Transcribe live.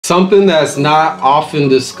Something that's not often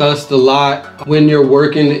discussed a lot when you're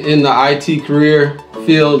working in the IT career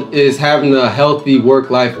field is having a healthy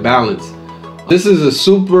work-life balance. This is a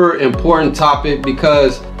super important topic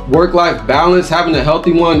because work-life balance, having a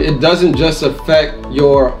healthy one, it doesn't just affect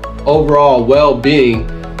your overall well-being,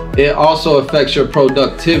 it also affects your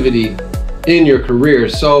productivity in your career.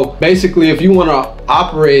 So basically, if you want to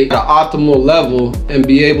operate at an optimal level and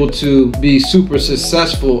be able to be super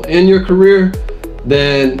successful in your career,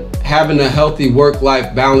 then having a healthy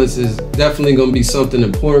work-life balance is definitely going to be something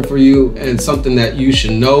important for you and something that you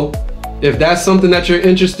should know. If that's something that you're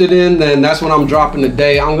interested in, then that's what I'm dropping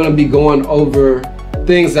today. I'm going to be going over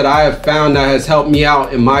things that I have found that has helped me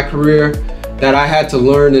out in my career, that I had to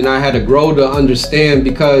learn and I had to grow to understand,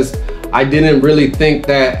 because I didn't really think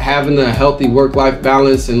that having a healthy work-life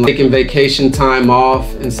balance and taking vacation time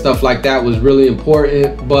off and stuff like that was really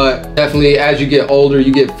important. But definitely as you get older,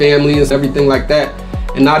 you get family and everything like that.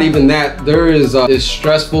 And not even that, there is it's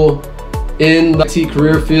stressful in the IT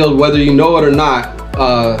career field, whether you know it or not.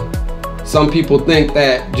 Some people think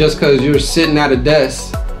that just because you're sitting at a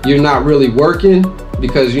desk, you're not really working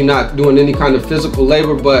because you're not doing any kind of physical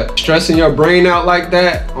labor. But stressing your brain out like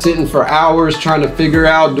that, sitting for hours trying to figure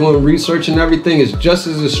out, doing research and everything, is just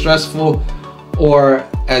as stressful or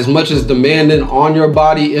as much as demanding on your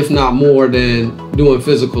body, if not more, than doing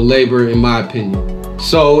physical labor, in my opinion.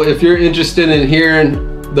 So if you're interested in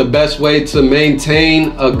hearing the best way to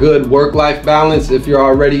maintain a good work-life balance, if you're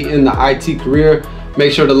already in the IT career,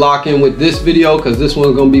 make sure to lock in with this video, because this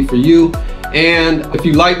one's gonna be for you. And if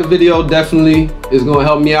you like the video, definitely is gonna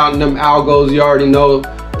help me out in them algos. You already know,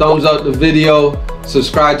 thumbs up the video,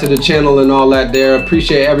 subscribe to the channel and all that there.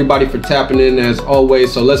 Appreciate everybody for tapping in as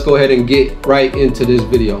always. So let's go ahead and get right into this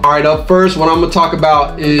video. All right, up first, what I'm gonna talk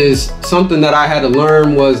about is something that I had to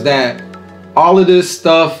learn, was that all of this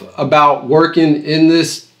stuff about working in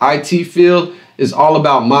this IT field is all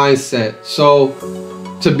about mindset. So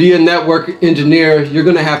to be a network engineer, you're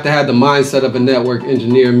gonna have to have the mindset of a network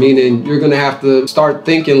engineer, meaning you're gonna have to start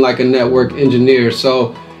thinking like a network engineer.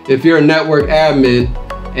 So if you're a network admin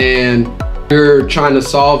and you're trying to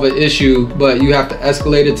solve an issue, but you have to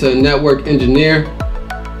escalate it to a network engineer,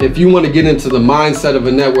 if you want to get into the mindset of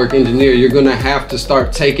a network engineer, you're gonna have to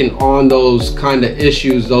start taking on those kind of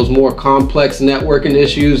issues, those more complex networking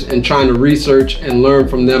issues, and trying to research and learn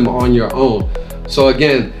from them on your own. So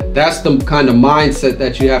again, that's the kind of mindset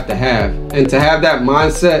that you have to have. And to have that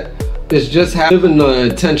mindset is just living an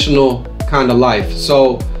intentional kind of life.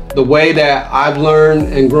 So the way that I've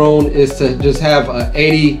learned and grown is to just have an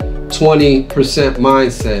 80-20%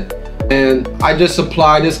 mindset. And I just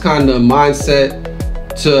apply this kind of mindset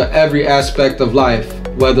to every aspect of life,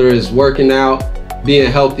 whether it's working out,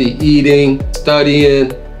 being healthy, eating,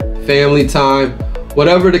 studying, family time,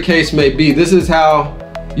 whatever the case may be. This is how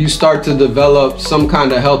you start to develop some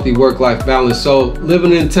kind of healthy work-life balance. So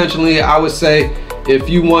living intentionally, I would say, if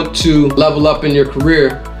you want to level up in your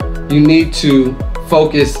career, you need to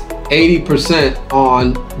focus 80%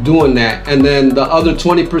 on doing that. And then the other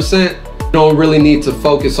 20%, you don't really need to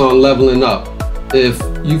focus on leveling up. If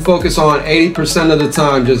you focus on 80% of the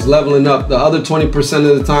time just leveling up, the other 20%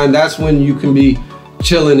 of the time, that's when you can be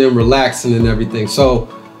chilling and relaxing and everything. So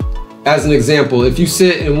as an example, if you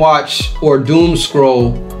sit and watch or doom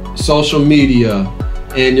scroll social media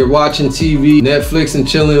and you're watching TV, Netflix, and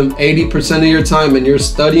chilling 80% of your time, and you're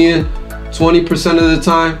studying 20% of the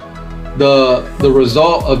time, the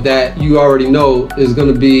result of that, you already know, is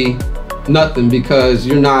going to be nothing, because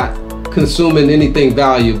you're not consuming anything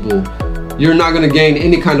valuable. You're not going to gain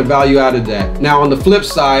any kind of value out of that. Now on the flip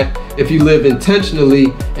side, if you live intentionally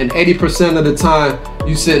and 80% of the time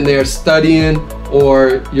you sitting there studying,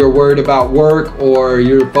 or you're worried about work, or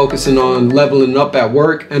you're focusing on leveling up at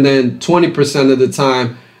work, and then 20% of the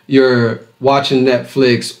time you're watching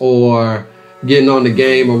Netflix or getting on the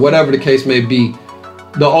game or whatever the case may be,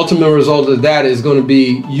 the ultimate result of that is going to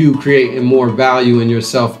be you creating more value in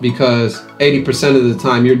yourself, because 80% of the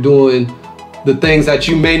time you're doing the things that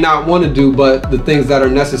you may not want to do, but the things that are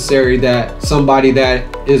necessary, that somebody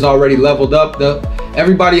that is already leveled up,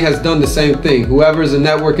 everybody has done the same thing. Whoever is a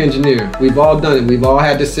network engineer, we've all done it. We've all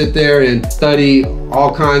had to sit there and study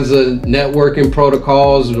all kinds of networking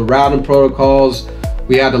protocols, the routing protocols.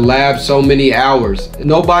 We had to lab so many hours.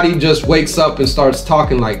 Nobody just wakes up and starts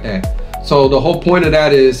talking like that. So the whole point of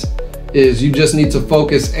that is you just need to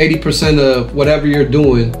focus 80% of whatever you're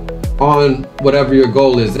doing on whatever your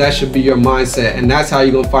goal is. That should be your mindset, and that's how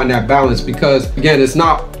you're gonna find that balance. Because again, it's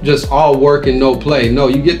not just all work and no play. No,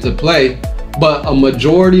 you get to play, but a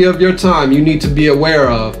majority of your time you need to be aware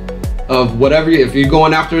of whatever. If you're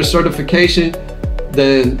going after a certification,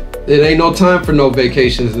 then it ain't no time for no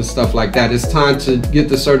vacations and stuff like that. It's time to get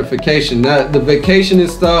the certification. The vacation and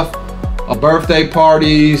stuff, birthday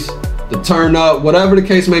parties, the turn up, whatever the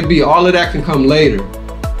case may be, all of that can come later.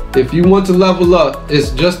 If you want to level up,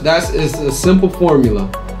 it's a simple formula.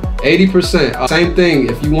 80%, same thing.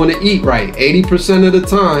 If you want to eat right, 80% of the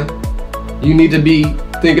time, you need to be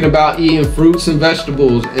thinking about eating fruits and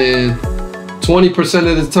vegetables, and 20%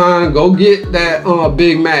 of the time, go get that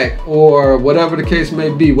Big Mac or whatever the case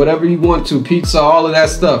may be, whatever you want to, pizza, all of that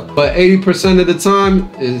stuff. But 80% of the time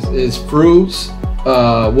is fruits,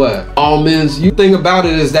 almonds. You thing about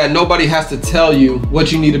it is that nobody has to tell you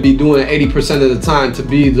what you need to be doing 80% of the time to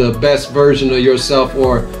be the best version of yourself,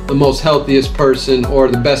 or the most healthiest person, or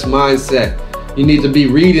the best mindset. You need to be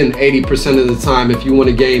reading 80% of the time if you want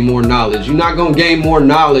to gain more knowledge. You're not going to gain more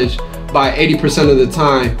knowledge by 80% of the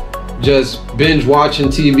time just binge watching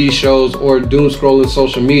TV shows or doom scrolling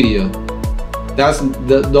social media. That's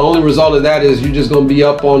the only result of that is you're just going to be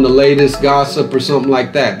up on the latest gossip or something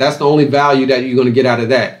like that. That's the only value that you're going to get out of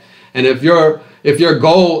that. And if your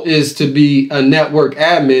goal is to be a network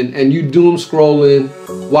admin and you doom scrolling,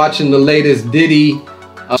 watching the latest Diddy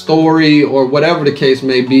story or whatever the case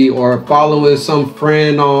may be, or following some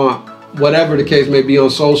friend on whatever the case may be on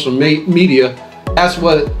social media, that's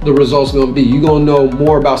what the result's going to be. You're going to know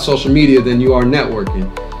more about social media than you are networking.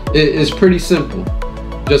 It's pretty simple,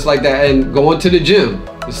 just like that. And going to the gym,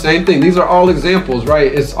 the same thing. These are all examples,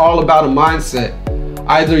 right? It's all about a mindset.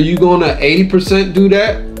 Either you going to 80% do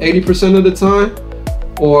that 80% of the time,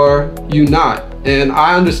 or you not. And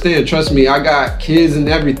I understand, trust me, I got kids and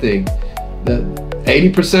everything. The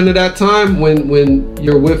 80% of that time when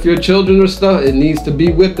you're with your children or stuff, it needs to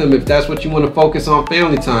be with them if that's what you want to focus on,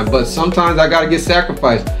 family time. But sometimes I got to get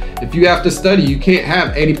sacrificed. If you have to study, you can't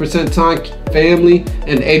have 80% time family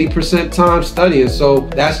and 80% time studying. So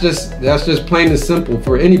that's just plain and simple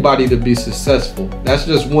for anybody to be successful. That's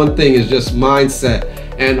just one thing, is just mindset.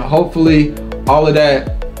 And hopefully all of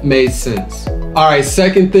that made sense. All right,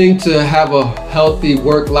 second thing to have a healthy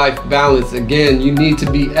work-life balance, again, you need to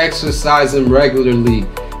be exercising regularly.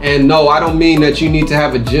 And no, I don't mean that you need to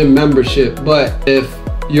have a gym membership, but if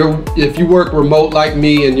you work remote like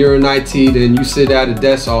me and you're in IT, then you sit at a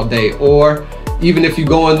desk all day. Or even if you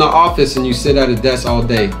go in the office and you sit at a desk all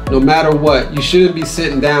day, no matter what, you shouldn't be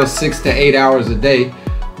sitting down 6 to 8 hours a day,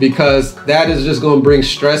 because that is just going to bring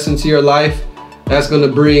stress into your life. That's going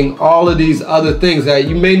to bring all of these other things that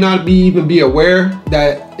you may not even be aware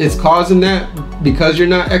that it's causing that, because you're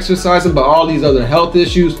not exercising, but all these other health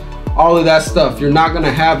issues, all of that stuff. You're not going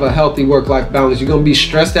to have a healthy work-life balance. You're going to be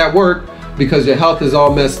stressed at work because your health is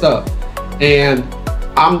all messed up. And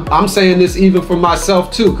I'm saying this even for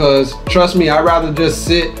myself too, because trust me, I'd rather just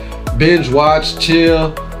sit, binge watch,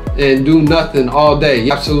 chill, and do nothing all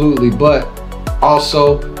day. Absolutely. But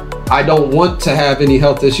also, I don't want to have any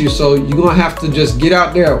health issues, so you're gonna have to just get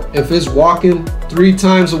out there. If it's walking 3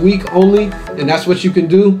 times a week only, and that's what you can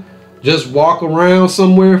do, just walk around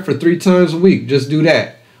somewhere for 3 times a week. Just do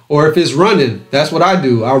that. Or if it's running, that's what I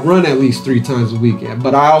do. I run at least 3 times a week,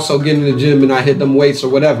 but I also get in the gym and I hit them weights or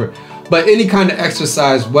whatever. But any kind of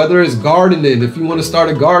exercise, whether it's gardening, if you want to start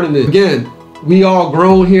a gardening, again, we all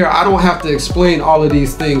grown here. I don't have to explain all of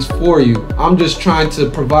these things for you. I'm just trying to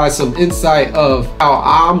provide some insight of how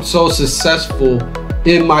I'm so successful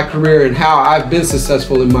in my career and how I've been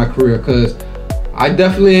successful in my career, because I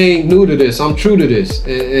definitely ain't new to this. I'm true to this,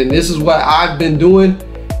 and this is what I've been doing.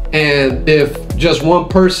 And if just one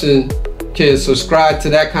person can subscribe to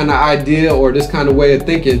that kind of idea or this kind of way of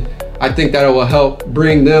thinking, I think that it will help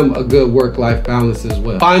bring them a good work-life balance as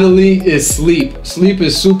well. Finally is sleep. Sleep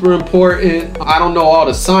is super important. I don't know all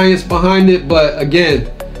the science behind it, but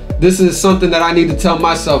again, this is something that I need to tell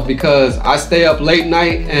myself, because I stay up late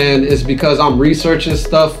night, and it's because I'm researching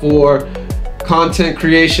stuff for content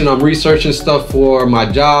creation. I'm researching stuff for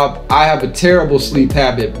my job. I have a terrible sleep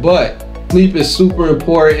habit, but sleep is super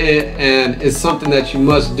important, and it's something that you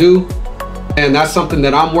must do. And that's something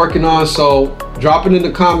that I'm working on. So drop it in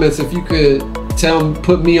the comments if you could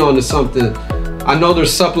put me on to something. I know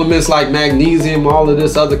there's supplements like magnesium, all of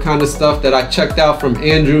this other kind of stuff that I checked out from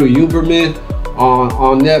Andrew Huberman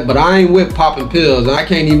on net, but I ain't with popping pills, and I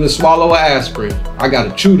can't even swallow an aspirin. I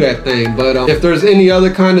gotta chew that thing. But if there's any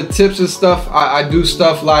other kind of tips and stuff, I do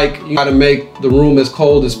stuff like you gotta make the room as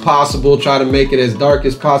cold as possible, try to make it as dark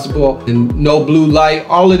as possible, and no blue light.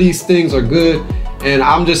 All of these things are good. And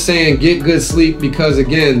I'm just saying, get good sleep, because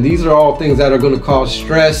again, these are all things that are going to cause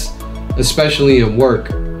stress, especially in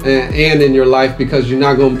work and in your life, because you're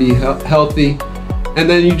not going to be healthy, and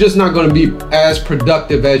then you're just not going to be as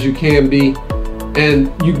productive as you can be.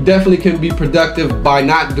 And you definitely can be productive by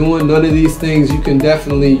not doing none of these things. You can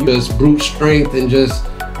definitely just brute strength and just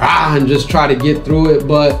try to get through it.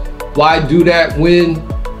 But why do that when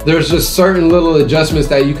there's just certain little adjustments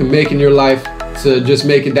that you can make in your life to just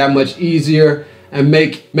make it that much easier and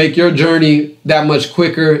make your journey that much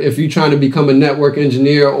quicker if you're trying to become a network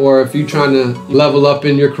engineer or if you're trying to level up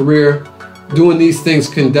in your career. Doing these things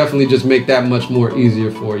can definitely just make that much more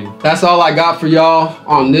easier for you. That's all I got for y'all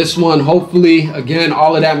on this one. Hopefully, again,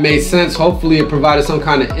 all of that made sense. Hopefully it provided some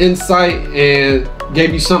kind of insight and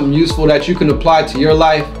gave you something useful that you can apply to your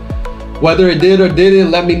life. Whether it did or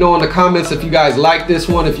didn't, let me know in the comments if you guys like this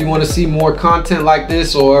one, if you want to see more content like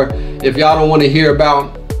this, or if y'all don't want to hear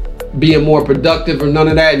about being more productive or none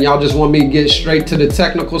of that and y'all just want me to get straight to the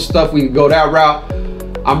technical stuff, we can go that route.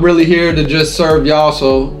 I'm really here to just serve y'all,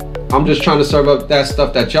 so I'm just trying to serve up that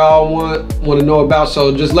stuff that y'all want to know about.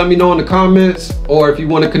 So just let me know in the comments, or if you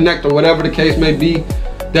want to connect or whatever the case may be.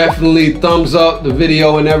 Definitely thumbs up the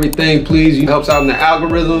video and everything, please. It helps out in the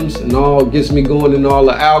algorithms and all, gets me going in all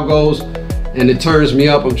the algos, and it turns me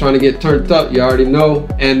up. I'm trying to get turned up, you already know.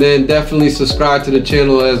 And then definitely subscribe to the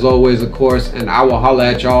channel as always, of course, and I will holler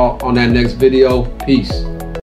at y'all on that next video. Peace.